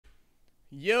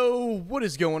Yo, what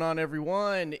is going on,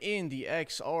 everyone, in the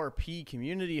XRP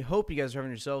community? Hope you guys are having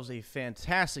yourselves a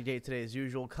fantastic day today, as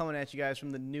usual. Coming at you guys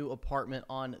from the new apartment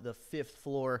on the 5th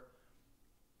floor,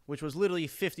 which was literally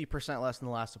 50% less than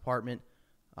the last apartment.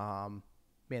 Man,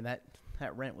 that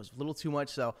rent was a little too much,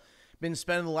 so been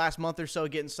spending the last month or so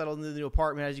getting settled into the new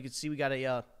apartment. As you can see, we got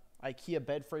a IKEA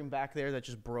bed frame back there that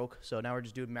just broke, so now we're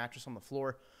just doing mattress on the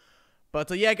floor.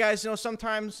 But yeah, guys,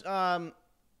 sometimes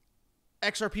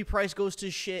XRP price goes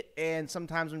to shit, and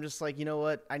sometimes I'm just like, you know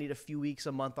what? I need a few weeks,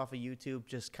 a month off of YouTube,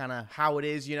 just kind of how it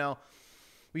is,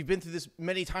 We've been through this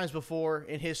many times before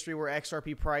in history where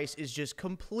XRP price is just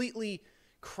completely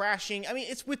crashing. I mean,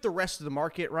 it's with the rest of the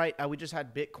market, right? We just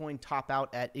had Bitcoin top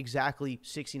out at exactly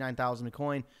 69,000 a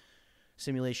coin.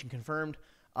 Simulation confirmed.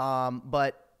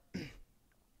 But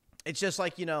it's just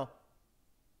like,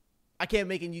 I can't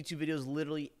make YouTube videos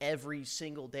literally every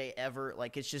single day ever.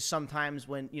 Like, it's just sometimes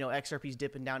when, XRP's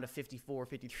dipping down to 54,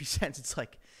 53 cents, it's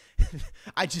like,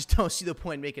 I just don't see the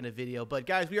point in making a video. But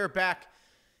guys, we are back.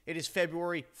 It is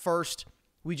February 1st.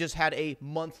 We just had a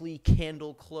monthly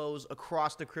candle close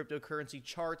across the cryptocurrency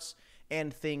charts,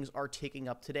 and things are ticking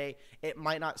up today. It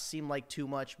might not seem like too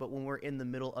much, but when we're in the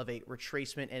middle of a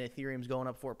retracement and Ethereum's going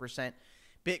up 4%,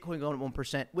 Bitcoin going up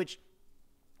 1%, which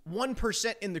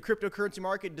 1% in the cryptocurrency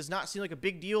market does not seem like a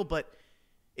big deal, but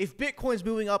if Bitcoin's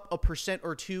moving up 1%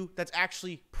 or 2%, that's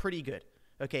actually pretty good.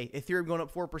 Okay, Ethereum going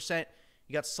up 4%.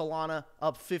 You got Solana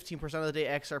up 15% of the day,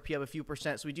 XRP up a few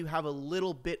percent. So we do have a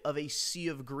little bit of a sea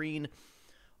of green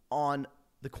on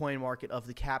the coin market of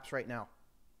the caps right now.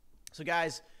 So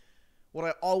guys, what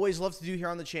I always love to do here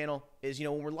on the channel is,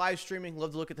 when we're live streaming,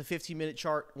 love to look at the 15-minute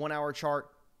chart, 1-hour chart.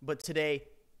 But today,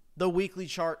 the weekly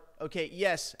chart. Okay,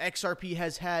 yes, XRP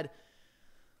has had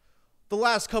the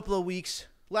last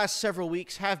several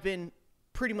weeks have been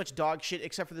pretty much dog shit,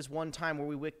 except for this one time where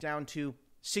we wicked down to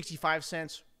 65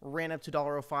 cents, ran up to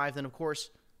 $1.05. Then, of course,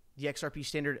 the XRP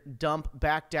standard dump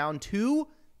back down to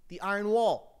the iron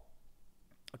wall.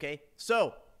 Okay,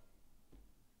 so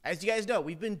as you guys know,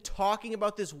 we've been talking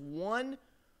about this one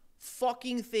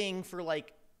fucking thing for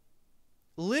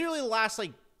literally the last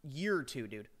year or two,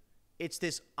 dude. It's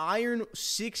this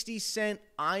 60-cent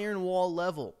iron wall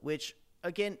level, which,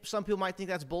 again, some people might think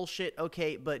that's bullshit.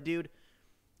 Okay, but, dude,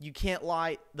 you can't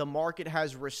lie. The market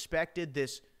has respected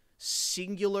this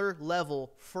singular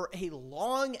level for a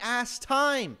long-ass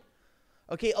time.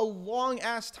 Okay, a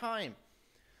long-ass time.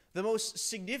 The most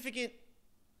significant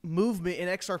movement in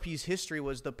XRP's history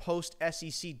was the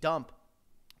post-SEC dump,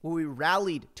 where we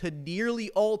rallied to nearly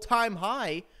all-time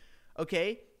high,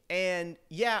 okay? And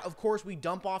yeah, of course, we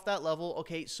dump off that level.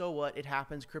 Okay, so what? It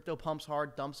happens. Crypto pumps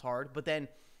hard, dumps hard. But then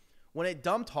when it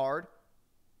dumped hard,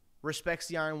 respects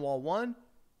the iron wall 1,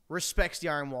 respects the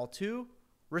iron wall 2,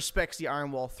 respects the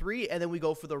iron wall 3, and then we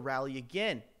go for the rally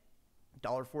again.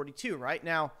 $1.42, right?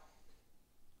 Now,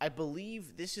 I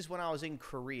believe this is when I was in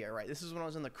Korea, right? This is when I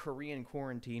was in the Korean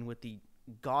quarantine with the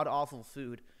god-awful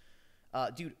food.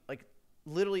 Dude,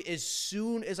 literally, as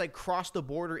soon as I crossed the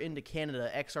border into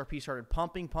Canada, XRP started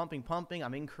pumping.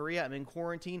 I'm in Korea. I'm in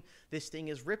quarantine. This thing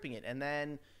is ripping it. And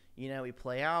then, we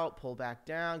play out, pull back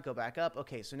down, go back up.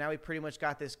 Okay, so now we pretty much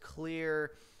got this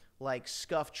clear,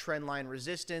 scuff trend line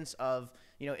resistance of,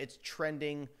 it's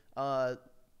trending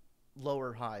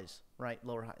lower highs, right?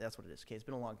 Lower high. That's what it is. Okay, it's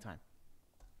been a long time.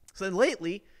 So then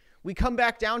lately, we come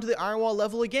back down to the iron wall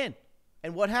level again.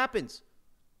 And what happens?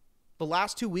 The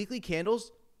last two weekly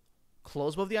candles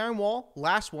close above the iron wall.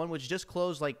 Last one, which just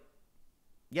closed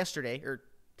yesterday or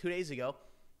 2 days ago,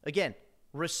 again,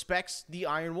 respects the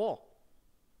iron wall.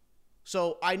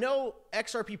 So I know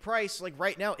XRP price,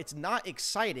 right now, it's not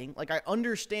exciting. I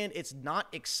understand it's not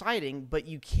exciting, but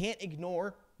you can't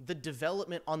ignore the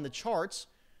development on the charts.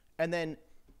 And then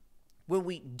when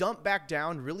we dump back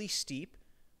down really steep,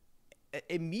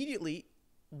 immediately,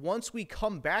 once we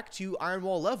come back to iron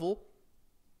wall level,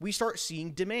 we start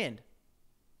seeing demand.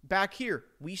 Back here,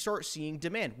 we start seeing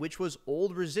demand, which was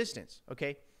old resistance,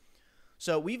 okay?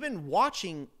 So we've been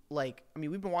watching,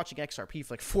 we've been watching XRP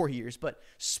for 4 years, but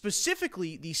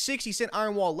specifically the 60-cent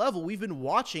iron wall level, we've been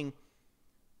watching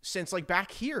since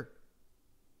back here.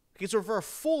 Okay, so for a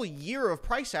full year of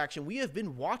price action, we have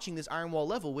been watching this iron wall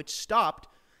level, which stopped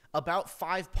about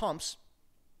 5 pumps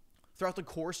throughout the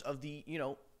course of the,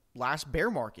 last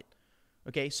bear market.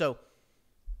 Okay, so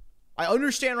I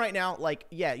understand right now,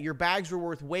 yeah, your bags were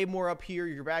worth way more up here.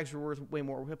 Your bags were worth way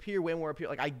more up here, way more up here.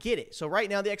 I get it. So right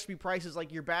now, the XP price is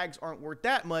your bags aren't worth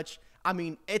that much. I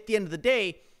mean, at the end of the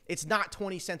day, it's not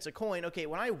 20 cents a coin. Okay,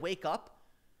 when I wake up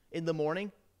in the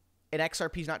morning and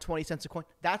XRP is not 20 cents a coin,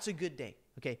 that's a good day.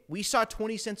 Okay, we saw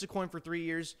 20 cents a coin for 3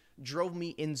 years, drove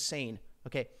me insane.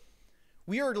 Okay,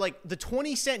 We are like the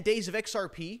 20-cent days of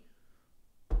XRP,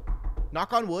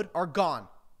 knock on wood, are gone.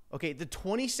 Okay, the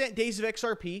 20-cent days of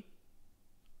XRP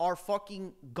are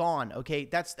fucking gone. Okay,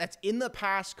 that's in the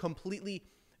past, completely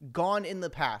gone in the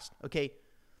past. Okay,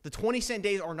 the 20-cent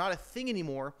days are not a thing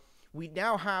anymore. We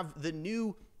now have the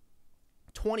new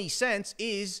 20 cents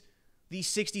is the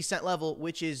 60-cent level,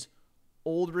 which is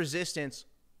old resistance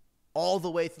all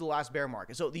the way through the last bear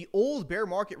market. So the old bear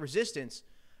market resistance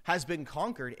has been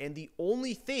conquered, and the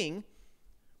only thing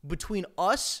between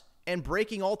us and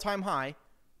breaking all-time high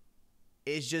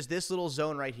is just this little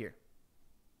zone right here.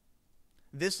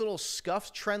 This little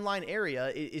scuffed trend line area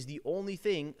is the only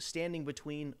thing standing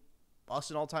between us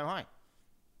and all-time high.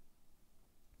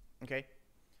 Okay?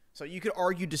 So you could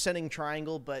argue descending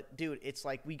triangle, but dude, it's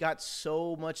like we got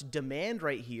so much demand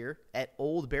right here at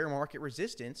old bear market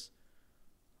resistance.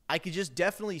 I could just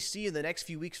definitely see in the next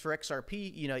few weeks for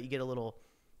XRP, you know, you get a little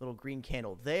green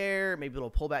candle there, maybe a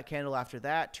little pullback candle after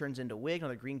that, turns into wick,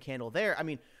 another green candle there. I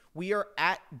mean, we are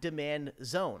at demand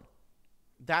zone.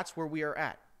 That's where we are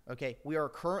at. Okay, we are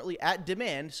currently at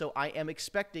demand, so I am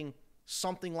expecting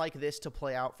something like this to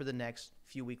play out for the next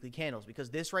few weekly candles, because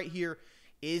this right here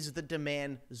is the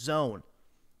demand zone.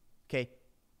 Okay,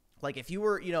 like if you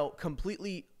were, you know,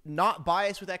 completely not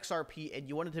biased with XRP and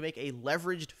you wanted to make a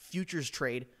leveraged futures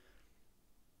trade,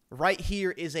 right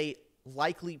here is a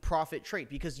likely profit trade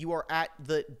because you are at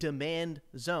the demand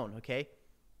zone. Okay,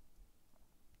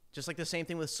 just like the same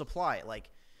thing with supply, like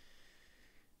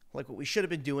what we should have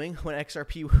been doing when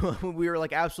XRP, when we were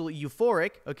like absolutely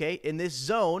euphoric, okay? In this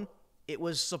zone, it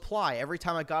was supply. Every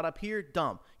time I got up here,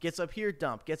 dump. Gets up here,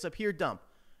 dump. Gets up here, dump.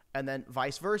 And then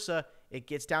vice versa. It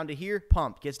gets down to here,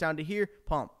 pump. Gets down to here,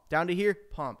 pump. Down to here,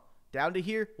 pump. Down to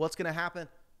here, what's going to happen?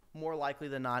 More likely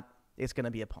than not, it's going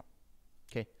to be a pump,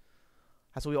 okay?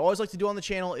 That's what we always like to do on the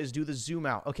channel is do the zoom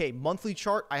out. Okay, monthly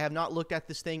chart. I have not looked at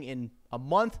this thing in a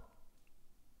month.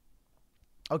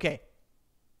 Okay.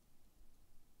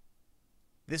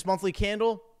 This monthly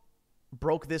candle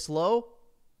broke this low,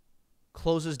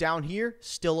 closes down here,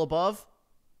 still above,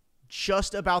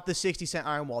 just about the 60-cent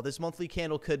iron wall. This monthly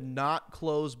candle could not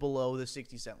close below the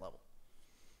 60-cent level.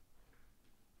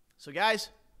 So, guys,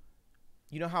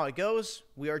 you know how it goes.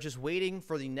 We are just waiting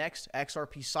for the next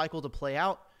XRP cycle to play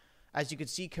out. As you can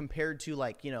see, compared to,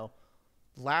 like, you know,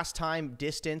 last time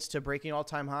distance to breaking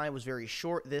all-time high was very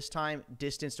short. This time,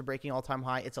 distance to breaking all-time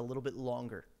high, it's a little bit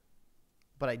longer.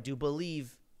 But I do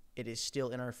believe it is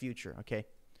still in our future, okay?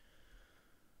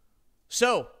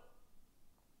 So,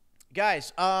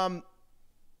 guys, another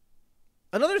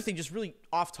thing just really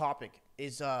off topic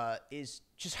is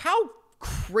just how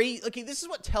crazy, okay, this is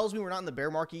what tells me we're not in the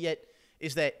bear market yet,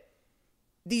 is that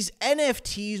these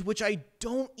NFTs, which I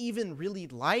don't even really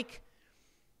like,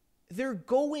 they're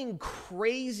going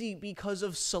crazy because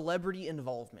of celebrity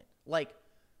involvement. Like,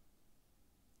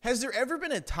 has there ever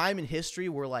been a time in history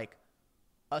where, like,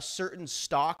 a certain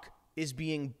stock is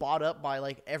being bought up by,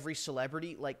 like, every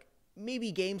celebrity? Like,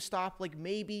 maybe GameStop, like,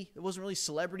 maybe. It wasn't really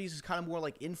celebrities. It's kind of more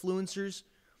like influencers.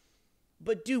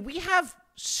 But, dude, we have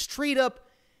straight up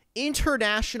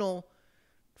international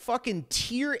fucking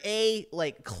tier A,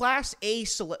 like, class A,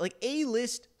 like,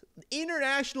 A-list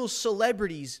international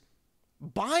celebrities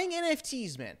buying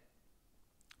NFTs, man.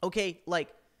 Okay,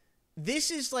 like,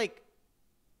 this is, like,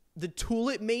 the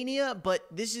tulip mania, but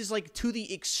this is, like, to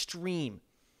the extreme.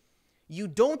 You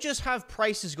don't just have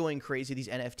prices going crazy, these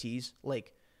NFTs.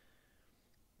 Like,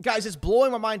 guys, it's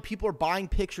blowing my mind. People are buying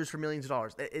pictures for millions of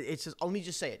dollars. It's just, let me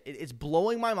just say it. It's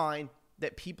blowing my mind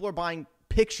that people are buying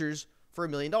pictures for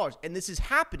 $1 million. And this is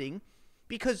happening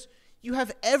because you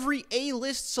have every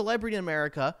A-list celebrity in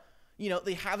America. You know,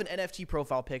 they have an NFT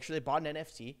profile picture. They bought an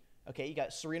NFT. Okay, you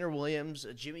got Serena Williams,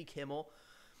 Jimmy Kimmel.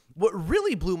 What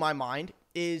really blew my mind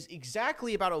is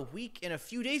exactly about a week and a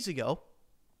few days ago,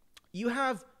 you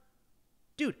have,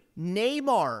 dude,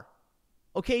 Neymar.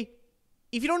 Okay,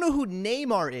 if you don't know who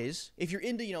Neymar is, if you're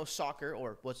into, you know, soccer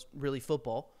or what's really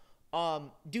football,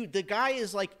 dude, the guy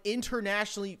is like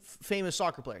internationally famous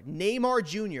soccer player. Neymar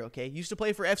Jr., okay? Used to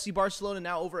play for FC Barcelona,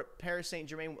 now over at Paris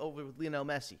Saint-Germain over with Lionel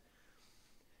Messi.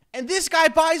 And this guy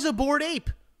buys a Bored Ape.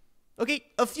 Okay,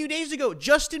 a few days ago,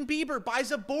 Justin Bieber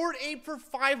buys a Bored Ape for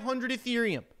 500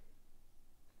 Ethereum.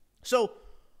 So,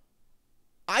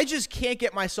 I just can't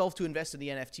get myself to invest in the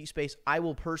NFT space. I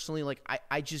will personally, like,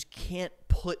 I just can't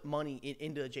put money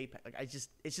into a JPEG. Like,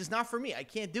 it's just not for me. I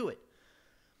can't do it.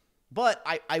 But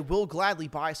I will gladly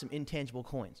buy some intangible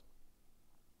coins.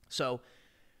 So,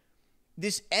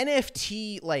 this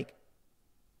NFT, like,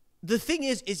 the thing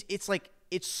is it's like,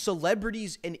 it's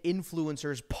celebrities and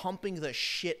influencers pumping the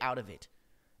shit out of it.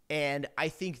 And I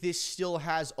think this still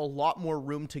has a lot more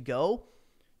room to go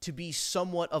to be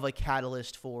somewhat of a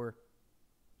catalyst for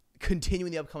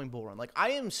continuing the upcoming bull run. Like,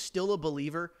 I am still a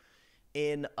believer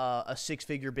in a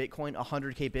six-figure Bitcoin,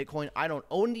 100K Bitcoin. I don't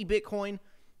own any Bitcoin.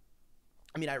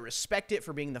 I mean, I respect it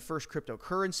for being the first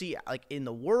cryptocurrency, like, in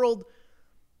the world.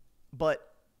 But,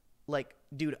 like,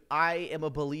 dude, I am a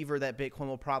believer that Bitcoin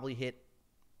will probably hit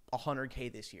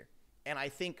 100K this year. And I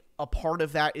think a part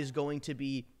of that is going to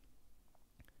be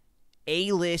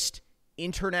A-list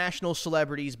international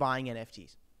celebrities buying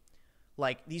NFTs.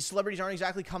 Like, these celebrities aren't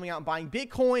exactly coming out and buying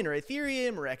Bitcoin or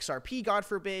Ethereum or XRP, God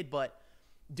forbid, but,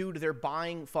 dude, they're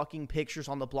buying fucking pictures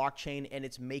on the blockchain, and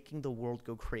it's making the world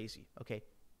go crazy, okay?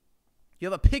 You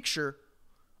have a picture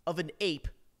of an ape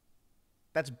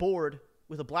that's bored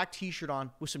with a black t-shirt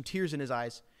on with some tears in his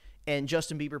eyes, and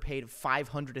Justin Bieber paid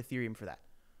 500 Ethereum for that.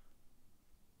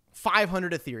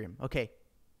 500 Ethereum, okay?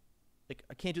 Like,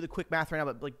 I can't do the quick math right now,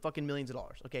 but, like, fucking millions of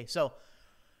dollars, okay? So,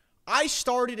 I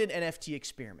started an NFT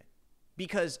experiment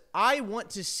because I want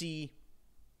to see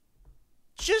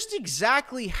just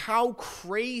exactly how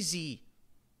crazy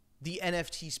the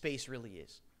NFT space really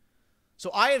is.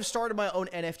 So I have started my own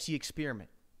NFT experiment.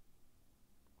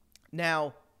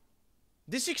 Now,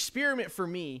 this experiment for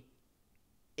me,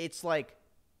 it's like,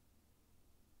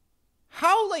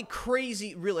 how, like,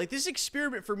 crazy, really, like, this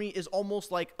experiment for me is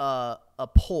almost like a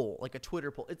poll, like a Twitter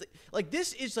poll. It's like,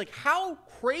 this is like, how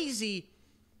crazy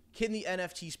can the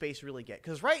NFT space really get?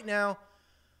 Because right now,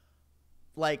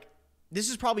 like, this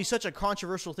is probably such a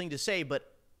controversial thing to say, but,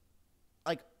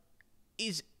 like,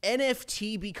 is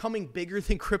NFT becoming bigger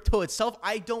than crypto itself?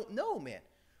 I don't know, man.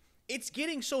 It's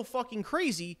getting so fucking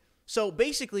crazy. So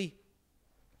basically,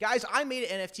 guys, I made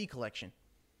an NFT collection.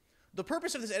 The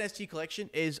purpose of this NFT collection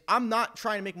is I'm not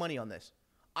trying to make money on this.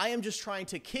 I am just trying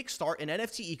to kickstart an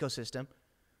NFT ecosystem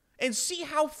and see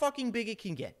how fucking big it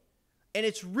can get. And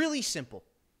it's really simple.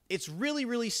 It's really,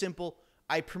 really simple.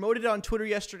 I promoted it on Twitter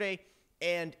yesterday,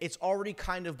 and it's already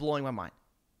kind of blowing my mind.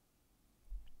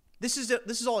 This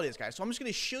is all it is, guys. So I'm just going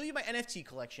to show you my NFT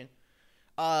collection.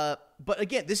 But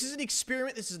again, this is an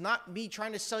experiment. This is not me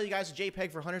trying to sell you guys a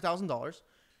JPEG for $100,000.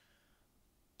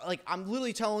 Like, I'm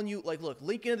literally telling you, like, look,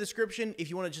 link in the description if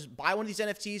you want to just buy one of these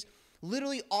NFTs.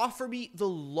 Literally offer me the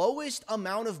lowest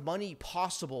amount of money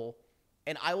possible,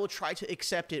 and I will try to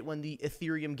accept it when the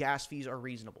Ethereum gas fees are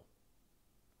reasonable.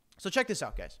 So check this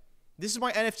out, guys. This is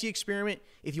my NFT experiment.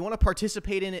 If you want to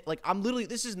participate in it, like, I'm literally,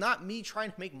 this is not me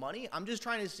trying to make money. I'm just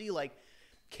trying to see, like,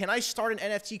 can I start an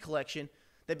NFT collection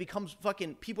that becomes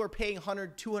fucking, people are paying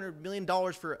 $100, $200 million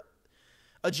for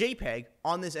a JPEG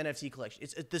on this NFT collection.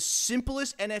 It's the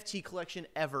simplest NFT collection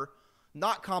ever.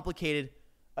 Not complicated.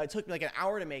 It took me like an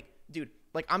hour to make. Dude,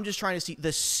 like, I'm just trying to see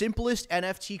the simplest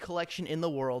NFT collection in the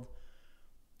world.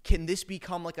 Can this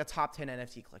become like a top 10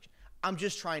 NFT collection? I'm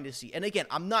just trying to see. And again,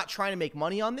 I'm not trying to make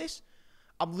money on this.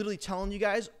 I'm literally telling you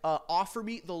guys, offer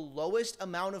me the lowest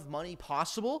amount of money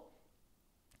possible.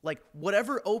 Like,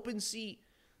 whatever OpenSea,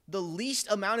 the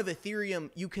least amount of Ethereum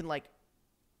you can, like,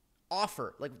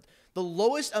 offer. Like, the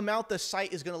lowest amount the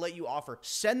site is going to let you offer.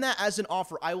 Send that as an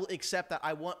offer. I will accept that.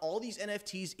 I want all these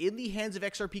NFTs in the hands of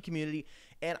XRP community,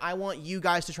 and I want you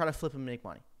guys to try to flip them and make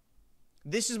money.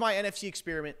 This is my NFT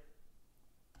experiment.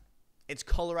 It's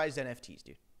colorized NFTs,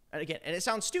 dude. And again, and it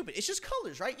sounds stupid. It's just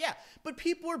colors, right? Yeah. But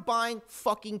people are buying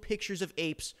fucking pictures of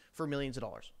apes for millions of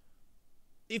dollars.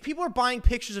 If people are buying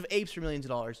pictures of apes for millions of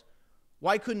dollars,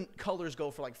 why couldn't colors go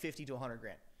for like 50 to 100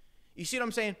 grand? You see what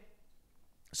I'm saying?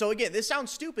 So again, this sounds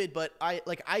stupid, but I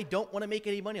don't want to make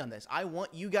any money on this. I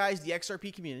want you guys, the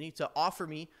XRP community, to offer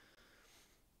me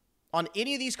on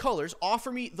any of these colors, offer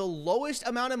me the lowest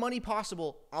amount of money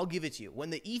possible. I'll give it to you. When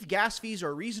the ETH gas fees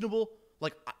are reasonable,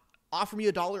 like, offer me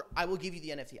 $1, I will give you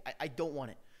the NFT. I don't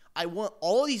want it. I want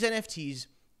all of these NFTs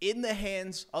in the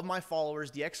hands of my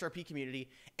followers, the XRP community,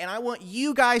 and I want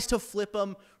you guys to flip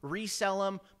them, resell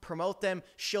them, promote them,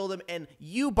 show them, and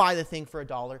you buy the thing for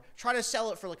 $1. Try to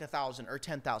sell it for like $1,000 or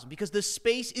 $10,000 because the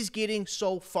space is getting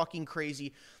so fucking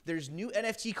crazy. There's new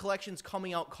NFT collections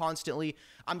coming out constantly.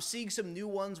 I'm seeing some new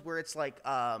ones where it's like,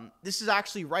 this is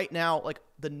actually right now like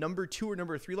the number 2 or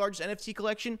number 3 largest NFT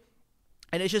collection,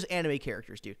 and it's just anime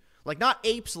characters, dude. Like, not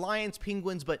apes, lions,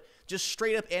 penguins, but just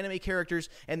straight up anime characters,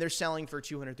 and they're selling for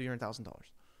 $200,000, $300,000.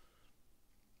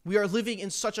 We are living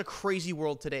in such a crazy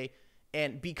world today,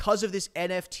 and because of this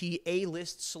NFT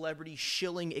A-list celebrity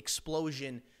shilling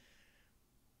explosion,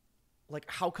 like,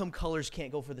 how come colors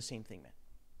can't go for the same thing, man?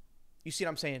 You see what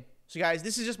I'm saying? So, guys,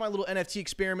 this is just my little NFT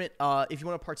experiment. If you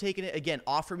want to partake in it, again,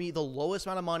 offer me the lowest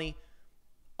amount of money.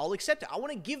 I'll accept it. I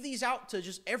want to give these out to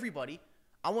just everybody.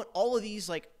 I want all of these,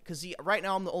 like, because right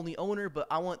now I'm the only owner, but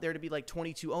I want there to be like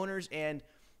 22 owners, and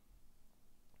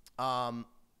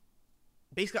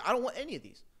basically I don't want any of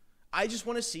these. I just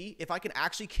want to see if I can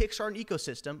actually kickstart an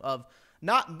ecosystem of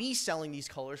not me selling these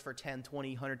colors for $10,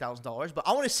 $20, $100,000, but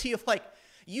I want to see if, like,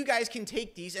 you guys can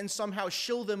take these and somehow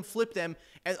shill them, flip them,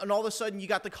 and all of a sudden you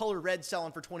got the color red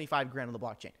selling for 25 grand on the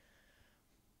blockchain.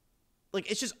 Like,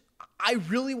 it's just, I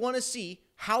really want to see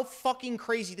how fucking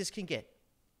crazy this can get.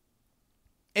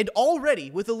 And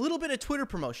already, with a little bit of Twitter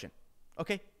promotion,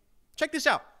 okay, check this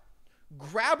out.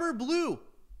 Grabber Blue,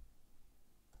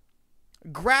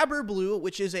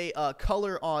 which is a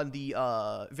color on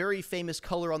the very famous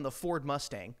color on the Ford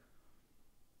Mustang.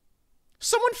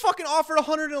 Someone fucking offered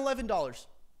 $111.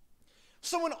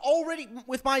 Someone already,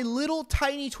 with my little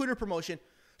tiny Twitter promotion,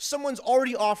 someone's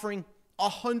already offering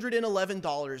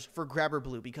 $111 for Grabber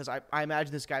Blue, because I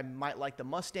imagine this guy might like the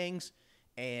Mustangs,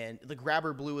 and the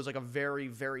Grabber Blue is like a very,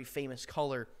 very famous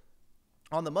color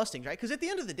on the Mustangs, right? Because at the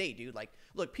end of the day, dude, like,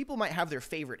 look, people might have their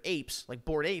favorite apes, like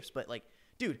Bored Apes, but, like,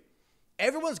 dude,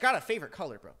 everyone's got a favorite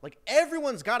color, bro. Like,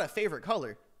 everyone's got a favorite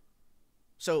color.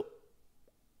 So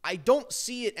I don't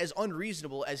see it as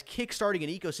unreasonable as kickstarting an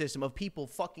ecosystem of people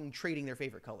fucking trading their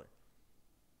favorite color.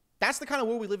 That's the kind of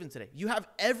world we live in today. You have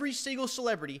every single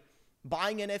celebrity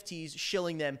buying NFTs,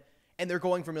 shilling them, and they're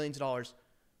going for millions of dollars.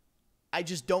 I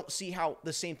just don't see how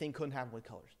the same thing couldn't happen with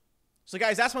colors. So,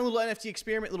 guys, that's my little NFT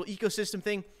experiment, little ecosystem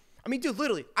thing. I mean, dude,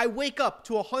 literally, I wake up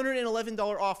to a $111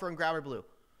 offer on Grabber Blue.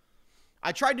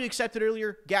 I tried to accept it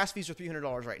earlier. Gas fees are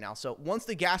 $300 right now. So once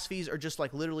the gas fees are just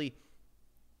like literally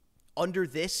under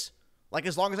this, like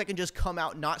as long as I can just come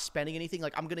out not spending anything,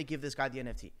 like I'm going to give this guy the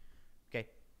NFT. Okay.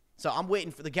 So I'm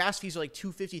waiting for the gas fees are like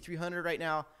 $250, $300 right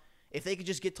now. If they could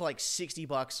just get to like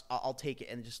 $60, I'll take it.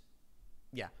 And just,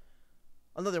 yeah.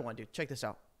 Another one, dude. Check this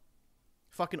out.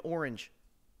 Fucking orange.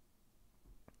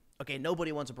 Okay.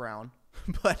 Nobody wants a brown,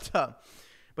 but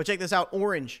check this out.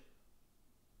 Orange.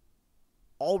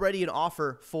 Already an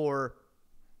offer for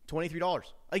 $23.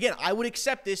 Again, I would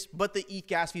accept this, but the ETH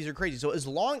gas fees are crazy. So as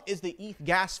long as the ETH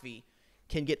gas fee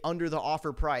can get under the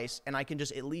offer price and I can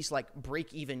just at least like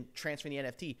break even transferring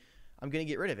the NFT, I'm going to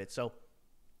get rid of it. So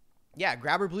yeah,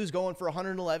 Grabber Blue's going for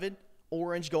 111,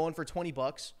 orange going for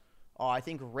 $20. I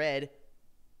think red,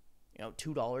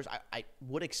 $2. I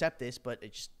would accept this, but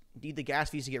it just need the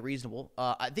gas fees to get reasonable.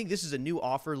 I think this is a new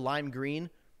offer, lime green.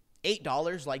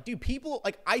 $8. Like, dude, people,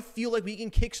 like, I feel like we can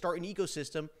kickstart an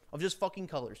ecosystem of just fucking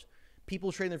colors.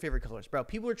 People trading their favorite colors, bro.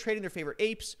 People are trading their favorite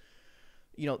apes.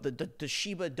 The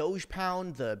Shiba Doge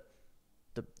Pound, the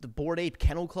Bored Ape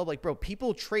Kennel Club. Like, bro,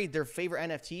 people trade their favorite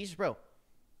NFTs, bro.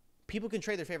 People can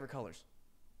trade their favorite colors.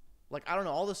 Like, I don't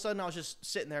know. All of a sudden, I was just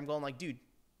sitting there. I'm going like, dude,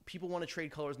 people want to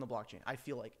trade colors in the blockchain. I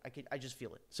feel like I just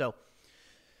feel it. So,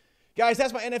 guys,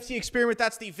 that's my NFT experiment.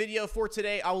 That's the video for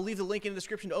today. I will leave the link in the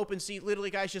description to OpenSea.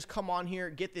 Literally, guys, just come on here,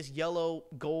 get this yellow,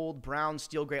 gold, brown,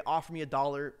 steel gray. Offer me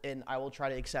 $1, and I will try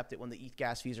to accept it when the ETH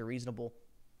gas fees are reasonable.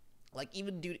 Like,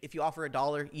 even, dude, if you offer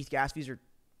 $1, ETH gas fees are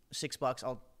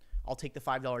 $6. I'll take the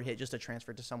 $5 hit just to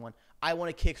transfer it to someone. I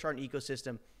want to kickstart an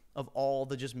ecosystem of all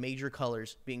the just major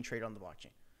colors being traded on the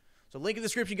blockchain. So, link in the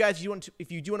description, guys,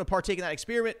 if you do want to partake in that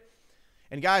experiment.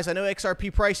 And, guys, I know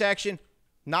XRP price action.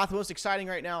 Not the most exciting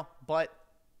right now, but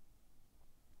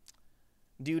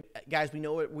dude, guys, we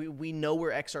know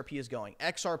where XRP is going.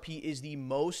 XRP is the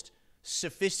most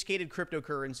sophisticated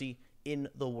cryptocurrency in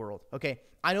the world. Okay,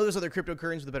 I know there's other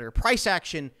cryptocurrencies with better price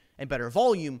action and better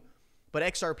volume, but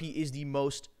XRP is the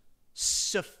most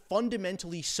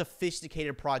fundamentally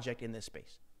sophisticated project in this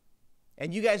space.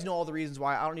 And you guys know all the reasons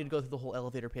why. I don't need to go through the whole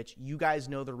elevator pitch. You guys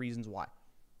know the reasons why.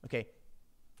 Okay,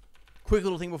 quick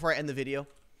little thing before I end the video.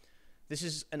 This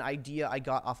is an idea I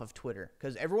got off of Twitter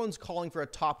because everyone's calling for a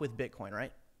top with Bitcoin,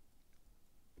 right?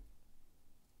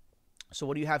 So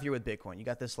what do you have here with Bitcoin? You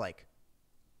got this, like,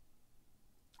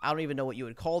 I don't even know what you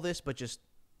would call this, but just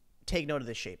take note of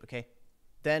this shape, okay?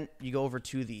 Then you go over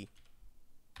to the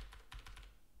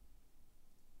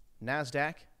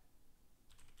NASDAQ,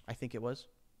 I think it was.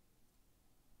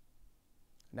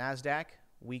 NASDAQ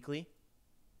weekly.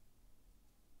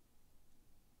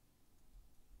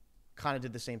 Kind of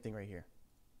did the same thing right here.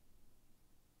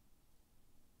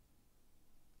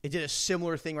 It did a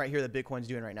similar thing right here that Bitcoin's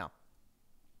doing right now.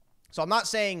 So I'm not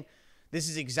saying this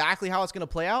is exactly how it's going to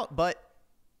play out, but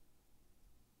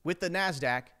with the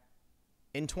NASDAQ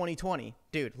in 2020,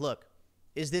 dude, look,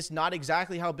 is this not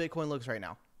exactly how Bitcoin looks right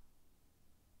now?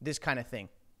 This kind of thing.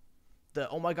 The,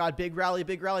 oh my God, big rally,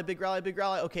 big rally, big rally, big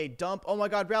rally. Okay, dump. Oh my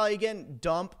God, rally again.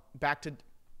 Dump. Back to,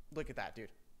 look at that, dude.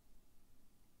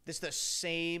 This is the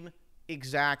same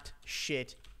exact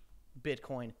shit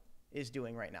Bitcoin is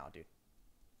doing right now, dude.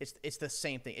 It's the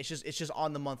same thing. It's just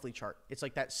on the monthly chart. It's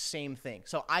like that same thing.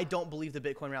 So I don't believe the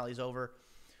Bitcoin rally is over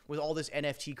with all this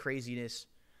NFT craziness.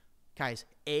 Guys,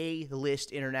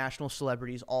 A-list international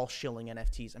celebrities all shilling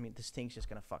NFTs. I mean, this thing's just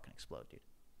going to fucking explode, dude.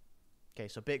 Okay,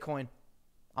 so Bitcoin,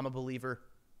 I'm a believer.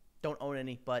 Don't own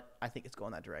any, but I think it's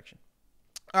going that direction.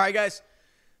 All right, guys.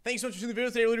 Thanks so much for seeing the video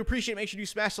today. I really appreciate it. Make sure you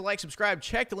smash the like, subscribe,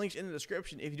 check the links in the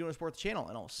description if you do want to support the channel,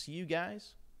 and I'll see you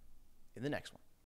guys in the next one.